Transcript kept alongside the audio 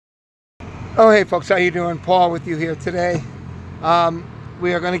Oh, hey folks, how you doing? Paul with you here today.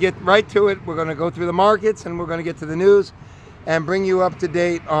 We are going to get right to it. We're going to go through the markets and we're going to get to the news and bring you up to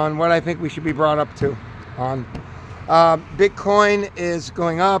date on what I think we should be brought up to on. Bitcoin is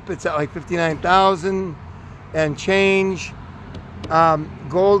going up. It's at like 59,000 and change.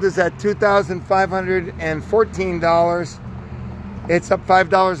 Gold is at $2,514. It's up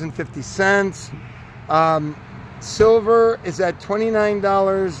 $5.50. Silver is at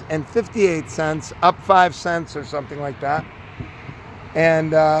 $29.58, up 5 cents or something like that.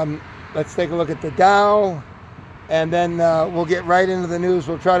 And let's take a look at the Dow, and then we'll get right into the news.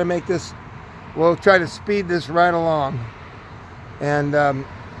 We'll try to make this, we'll try to speed this right along. And,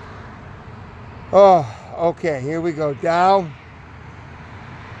 okay, here we go. Dow,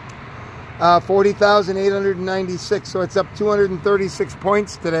 40,896, so it's up 236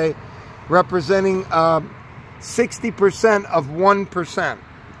 points today, representing 60% of 1%.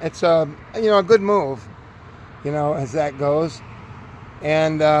 It's a good move, as that goes.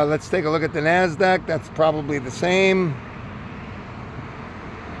 And let's take a look at the NASDAQ. That's probably the same.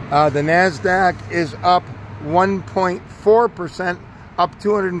 The NASDAQ is up 1.4%, up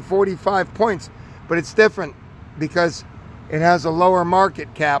 245 points. But it's different because it has a lower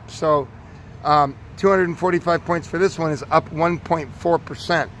market cap. So 245 points for this one is up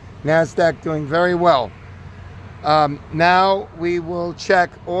 1.4%. NASDAQ doing very well. Now we will check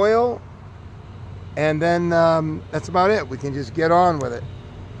oil, and then that's about it. We can just get on with it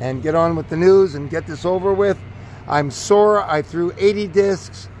and get on with the news and get this over with. I'm sore. I threw 80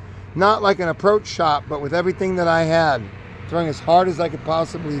 discs, not like an approach shot, but with everything that I had, throwing as hard as I could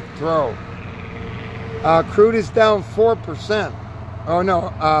possibly throw. Crude is down 4%. Oh no,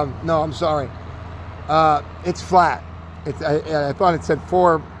 I'm sorry. It's flat. I thought it said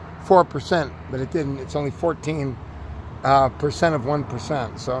 4%, but it didn't. It's only 14% of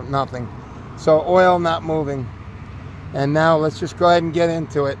 1%, so nothing. So oil not moving. And now let's just go ahead and get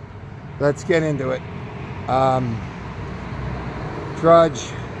into it. Let's get into it.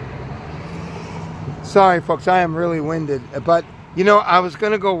 Drudge. Sorry, folks, I am really winded. But, I was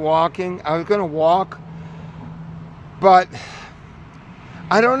going to go walking. I was going to walk. But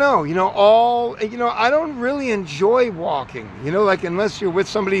I don't know, I don't really enjoy walking, like unless you're with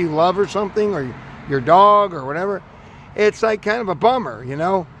somebody you love or something, or your dog or whatever. It's like kind of a bummer,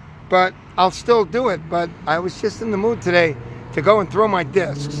 but I'll still do it. But I was just in the mood today to go and throw my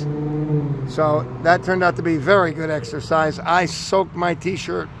discs. So that turned out to be very good exercise. I soaked my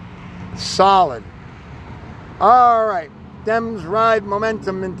t-shirt solid. All right, Dems ride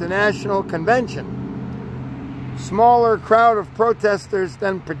momentum International Convention. Smaller crowd of protesters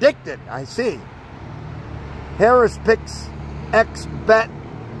than predicted. I see. Harris picks ex-bet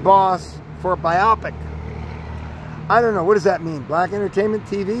boss for biopic. I don't know. What does that mean? Black Entertainment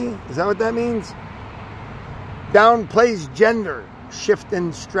TV? Is that what that means? Downplays gender. Shift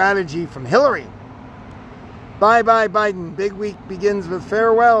in strategy from Hillary. Bye-bye Biden. Big week begins with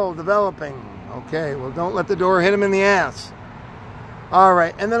farewell developing. Okay, well, don't let the door hit him in the ass. All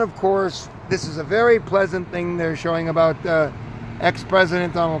right, and then, of course, this is a very pleasant thing they're showing about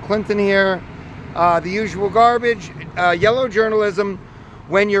ex-President Donald Clinton here. The usual garbage, yellow journalism.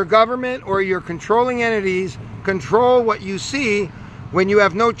 When your government or your controlling entities control what you see, when you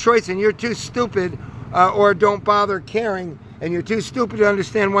have no choice and you're too stupid or don't bother caring, and you're too stupid to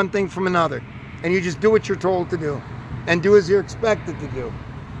understand one thing from another, and you just do what you're told to do and do as you're expected to do.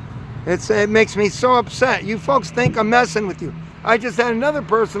 It makes me so upset. You folks think I'm messing with you. I just had another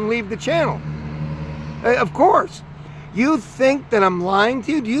person leave the channel. Of course. You think that I'm lying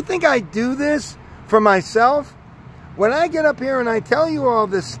to you? Do you think I do this for myself? When I get up here and I tell you all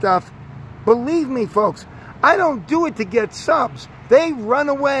this stuff, believe me, folks, I don't do it to get subs. They run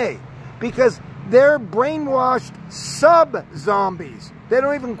away because they're brainwashed sub-zombies. They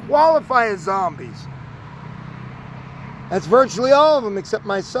don't even qualify as zombies. That's virtually all of them except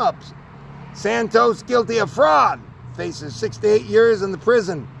my subs. Santos guilty of fraud. Faces 6 to 8 years in the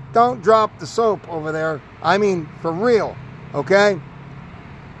prison. Don't drop the soap over there. I mean, for real. Okay?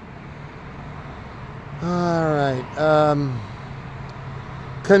 All right.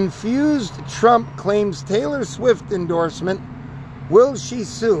 Confused Trump claims Taylor Swift endorsement. Will she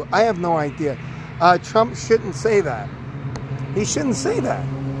sue? I have no idea. Trump shouldn't say that. He shouldn't say that.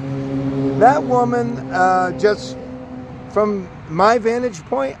 That woman, just from my vantage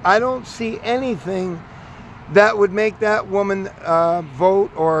point, I don't see anything that would make that woman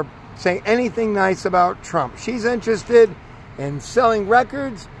vote or say anything nice about Trump. She's interested in selling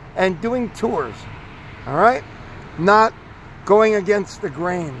records and doing tours. All right? Not going against the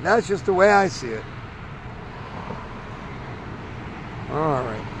grain. That's just the way I see it. All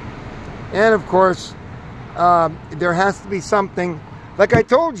right. And of course, there has to be something. Like I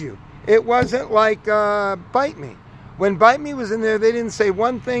told you, it wasn't like Bite Me. When Bite Me was in there, they didn't say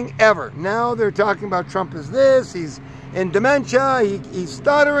one thing ever. Now they're talking about Trump is this, he's in dementia, he's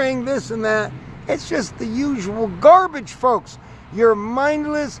stuttering, this and that. It's just the usual garbage, folks. You're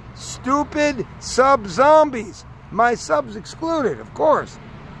mindless, stupid sub-zombies. My subs excluded, of course.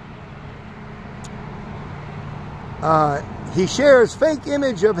 He shares fake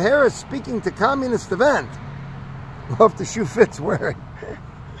image of Harris speaking to communist event. Well, if the shoe fits, wear it.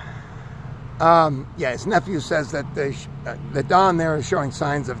 Yeah, his nephew says that the Don there is showing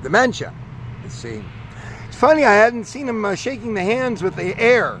signs of dementia. Let's see. It's funny, I hadn't seen him shaking the hands with the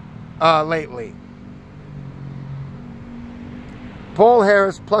air lately. Poll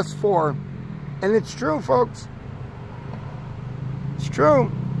Harris +4. And it's true, folks. It's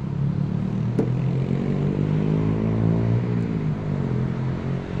true.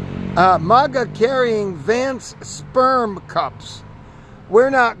 MAGA carrying Vance sperm cups. We're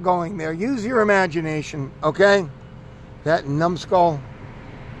not going there. Use your imagination, okay? That numbskull.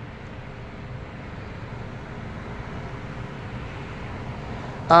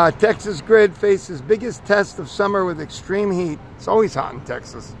 Texas grid faces biggest test of summer with extreme heat. It's always hot in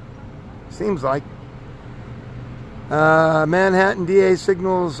Texas. Seems like. Manhattan DA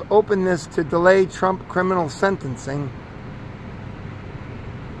signals openness to delay Trump criminal sentencing.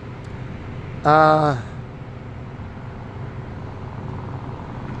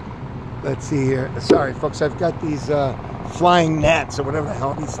 Let's see here. Sorry, folks. I've got these flying gnats or whatever the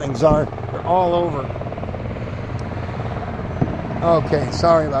hell these things are. They're all over. Okay,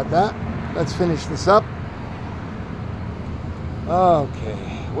 sorry about that. Let's finish this up. Okay,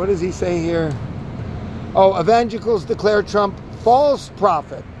 what does he say here? Oh, evangelicals declare Trump false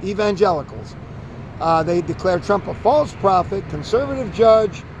prophet. Evangelicals. They declare Trump a false prophet. Conservative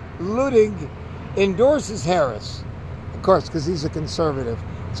judge Luttig endorses Harris. Of course, because he's a conservative.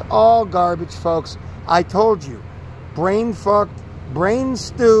 It's all garbage, folks. I told you. Brain fucked, brain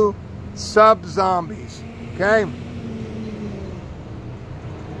stew, sub-zombies. Okay?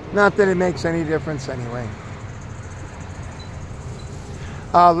 Not that it makes any difference anyway.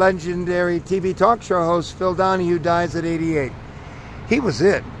 Legendary TV talk show host Phil Donahue dies at 88. He was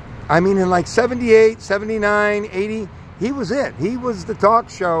it. I mean, in like 78, 79, 80, he was it. He was the talk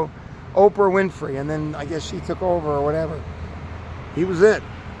show Oprah Winfrey, and then I guess she took over or whatever. He was it.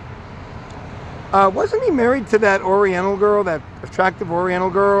 Wasn't he married to that Oriental girl, that attractive Oriental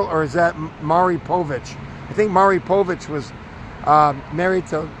girl, or is that Maury Povich? I think Maury Povich was married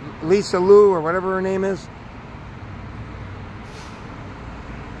to Lisa Liu or whatever her name is.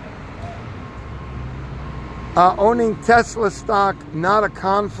 Owning Tesla stock, not a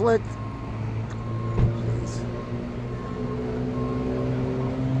conflict.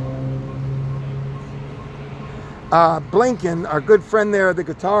 Blinken, our good friend there, the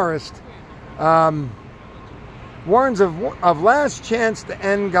guitarist, warns of last chance to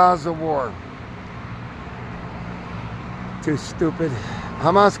end Gaza war. Too stupid.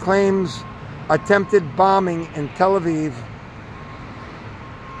 Hamas claims attempted bombing in Tel Aviv.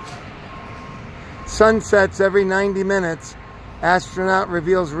 Sun sets every 90 minutes. Astronaut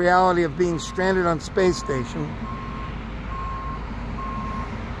reveals reality of being stranded on space station.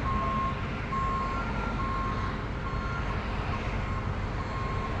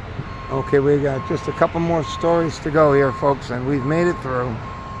 Okay, we got just a couple more stories to go here, folks, and we've made it through.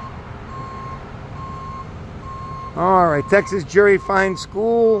 All right, Texas jury finds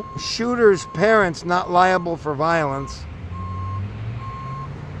school shooter's parents not liable for violence.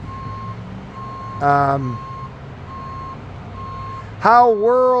 How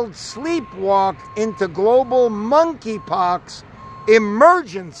world sleepwalked into global monkeypox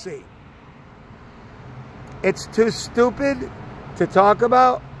emergency. It's too stupid to talk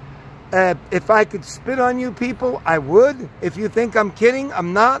about. If I could spit on you people, I would. If you think I'm kidding,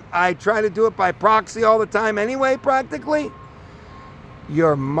 I'm not. I try to do it by proxy all the time anyway, practically.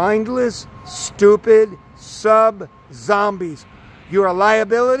 You're mindless, stupid, sub-zombies. You're a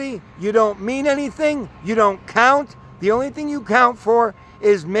liability. You don't mean anything. You don't count. The only thing you count for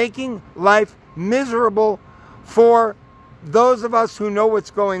is making life miserable for those of us who know what's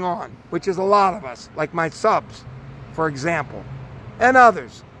going on, which is a lot of us, like my subs, for example, and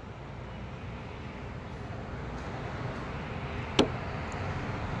others.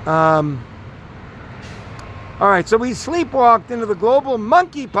 All right, so we sleepwalked into the global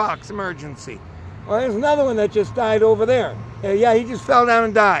monkeypox emergency. Well, there's another one that just died over there. Yeah, he just fell down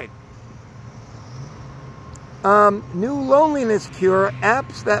and died. New loneliness cure,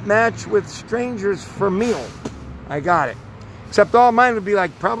 apps that match with strangers for meal. I got it. Except all mine would be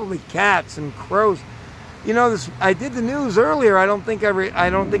like probably cats and crows. You know, this, I did the news earlier. I don't think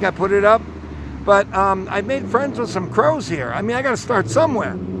I put it up, but I made friends with some crows here. I mean, I got to start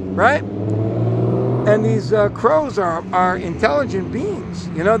somewhere, right? And these crows are intelligent beings.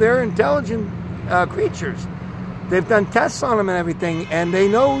 You know, they're intelligent creatures. They've done tests on them and everything, and they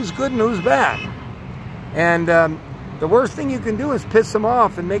know who's good and who's bad. And the worst thing you can do is piss them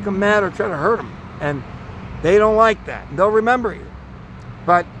off and make them mad or try to hurt them. And they don't like that. They'll remember you.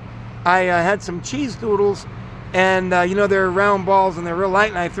 But I had some cheese doodles, and you know, they're round balls and they're real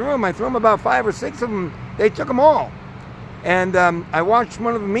light, and I threw them about 5 or 6 of them. They took them all. And I watched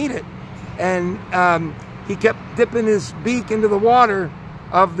one of them eat it. And he kept dipping his beak into the water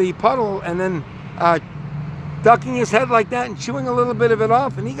of the puddle and then ducking his head like that and chewing a little bit of it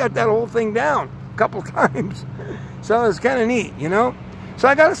off. And he got that whole thing down a couple times. So it's kind of neat, you know. So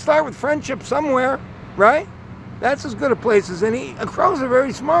I got to start with friendship somewhere, right? That's as good a place as any. Crows are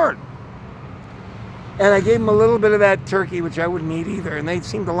very smart. And I gave them a little bit of that turkey, which I wouldn't eat either. And they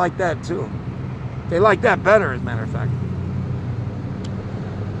seem to like that too. They like that better, as a matter of fact.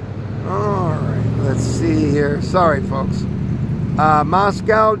 All right, let's see here. Sorry, folks.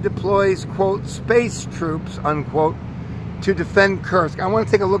 Moscow deploys, quote, space troops, unquote, to defend Kursk. I want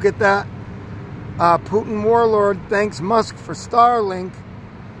to take a look at that. Putin warlord thanks Musk for Starlink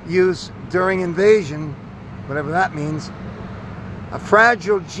use during invasion, whatever that means. A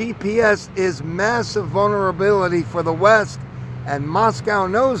fragile GPS is massive vulnerability for the West, and Moscow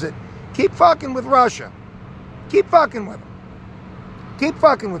knows it. Keep fucking with Russia. Keep fucking with them. Keep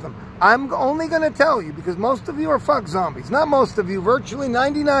fucking with them. I'm only going to tell you, because most of you are fuck zombies. Not most of you, virtually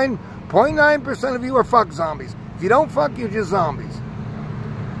 99.9% of you are fuck zombies. If you don't fuck, you're just zombies.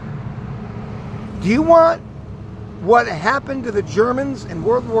 Do you want what happened to the Germans in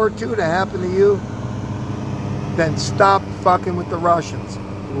World War II to happen to you? Then stop fucking with the Russians.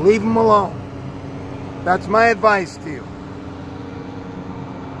 Leave them alone. That's my advice to you.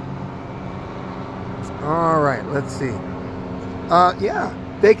 All right, let's see. Yeah,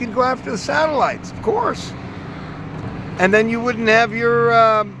 they could go after the satellites, of course. And then you wouldn't have your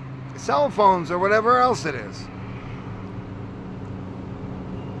cell phones or whatever else it is.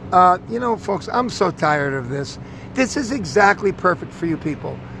 You know, folks, I'm so tired of this. This is exactly perfect for you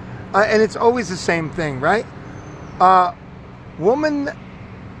people. And it's always the same thing, right? Woman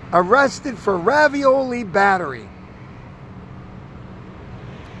arrested for ravioli battery.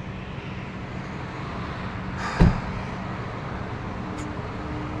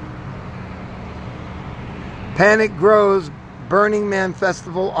 Panic grows, Burning Man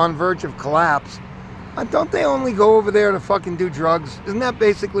festival on verge of collapse. Don't they only go over there to fucking do drugs? Isn't that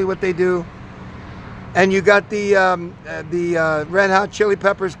basically what they do? And you got the Red Hot Chili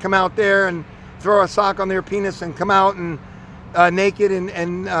Peppers come out there and throw a sock on their penis and come out and naked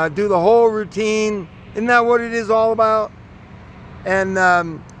and do the whole routine. Isn't that what it is all about? And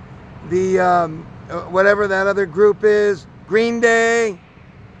whatever that other group is, Green Day,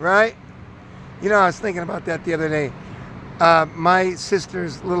 right? You know, I was thinking about that the other day. My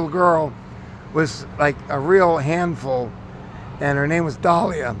sister's little girl was like a real handful, and her name was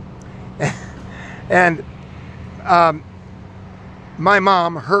Dahlia. And my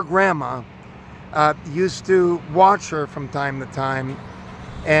mom, her grandma, used to watch her from time to time.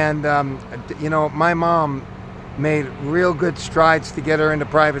 And, you know, my mom made real good strides to get her into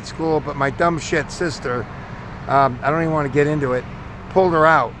private school, but my dumb shit sister, I don't even want to get into it, pulled her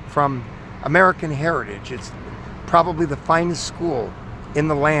out from American Heritage. It's probably the finest school in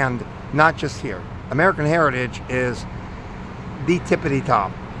the land, not just here. American Heritage is the tippity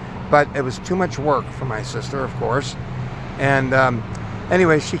top. But it was too much work for my sister, of course. And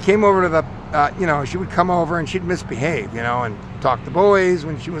anyway, she came over to the, you know, she would come over and she'd misbehave, you know, and talk to boys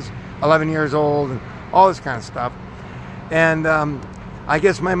when she was 11 years old and all this kind of stuff. And I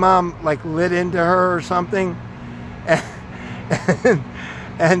guess my mom, like, lit into her or something.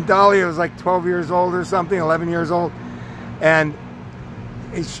 And Dahlia was like 12 years old or something, 11 years old. And,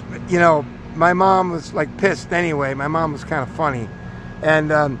 it's, you know, my mom was like pissed anyway. My mom was kind of funny.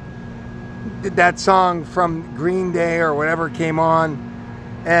 And that song from Green Day or whatever came on.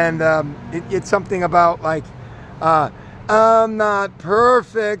 And it's something about like, I'm not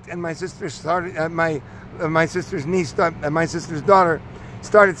perfect. And my sister started, my sister's niece, my sister's daughter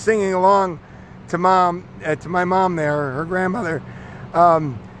started singing along to my mom there, her grandmother.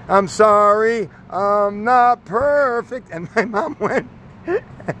 I'm sorry, I'm not perfect. And my mom went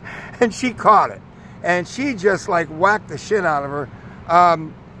and she caught it. And she just like whacked the shit out of her,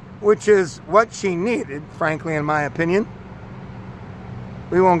 which is what she needed, frankly, in my opinion.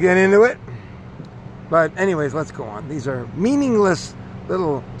 We won't get into it. But anyways, let's go on. These are meaningless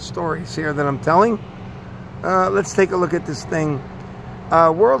little stories here that I'm telling. Let's take a look at this thing.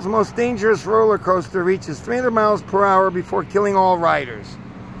 World's most dangerous roller coaster reaches 300 miles per hour before killing all riders.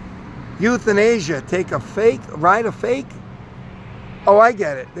 Youth in Asia ride a fake? Oh, I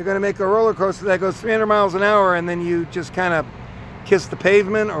get it. They're going to make a roller coaster that goes 300 miles an hour and then you just kind of kiss the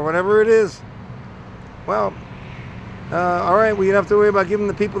pavement or whatever it is. Well, all right, well, you don't have to worry about giving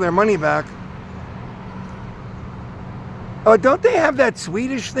the people their money back. Oh, don't they have that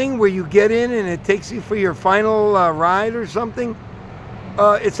Swedish thing where you get in and it takes you for your final ride or something?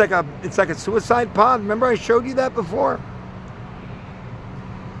 It's like a suicide pod. Remember I showed you that before?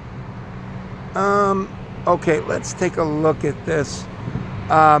 Okay, let's take a look at this.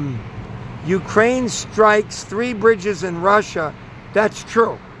 Ukraine strikes 3 bridges in Russia. That's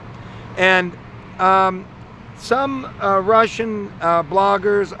true. And some Russian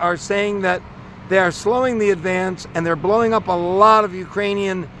bloggers are saying that they are slowing the advance and they're blowing up a lot of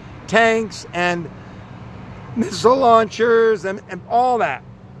Ukrainian tanks and missile launchers and all that.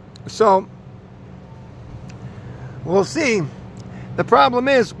 So we'll see. The problem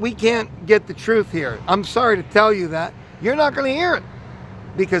is we can't get the truth here. I'm sorry to tell you that. You're not going to hear it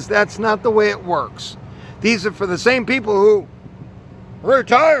because that's not the way it works. These are for the same people who are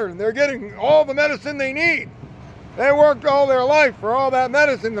retired and they're getting all the medicine they need. They worked all their life for all that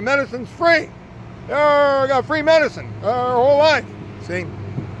medicine. The medicine's free. They got free medicine their whole life. See?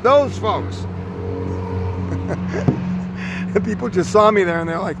 Those folks. The people just saw me there and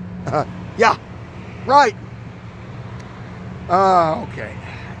they're like, yeah, right. Okay.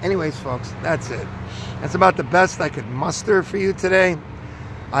 Anyways, folks, that's it. That's about the best I could muster for you today.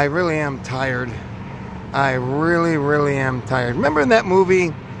 I really am tired. I really, really am tired. Remember in that movie,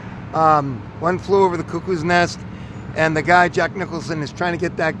 One Flew Over the Cuckoo's Nest, and the guy, Jack Nicholson, is trying to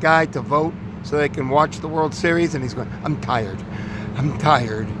get that guy to vote so they can watch the World Series, and he's going, I'm tired. I'm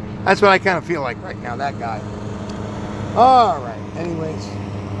tired. That's what I kind of feel like right now, that guy. All right. Anyways,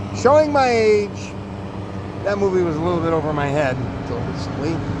 showing my age. That movie was a little bit over my head until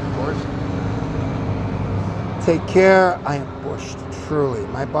recently, of course. Take care. I am bushed, truly.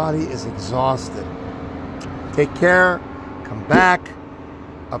 My body is exhausted. Take care. Come back.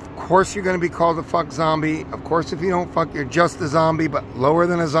 Of course you're going to be called a fuck zombie. Of course if you don't fuck, you're just a zombie, but lower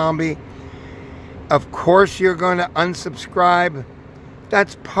than a zombie. Of course you're going to unsubscribe.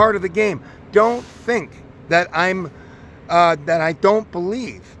 That's part of the game. Don't think that that I don't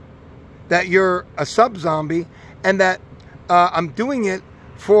believe that you're a sub-zombie and that I'm doing it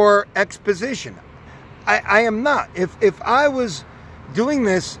for exposition. I am not. If I was doing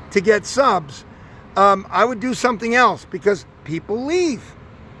this to get subs, I would do something else because people leave.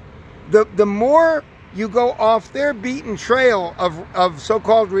 The more you go off their beaten trail of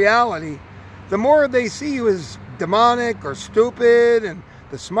so-called reality, the more they see you as demonic or stupid, and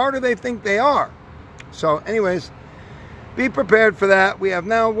the smarter they think they are. So anyways, be prepared for that. We have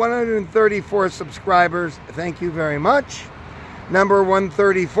now 134 subscribers. Thank you very much. Number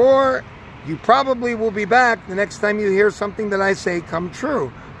 134, you probably will be back the next time you hear something that I say come true,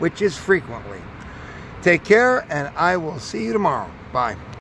 which is frequently. Take care, and I will see you tomorrow. Bye.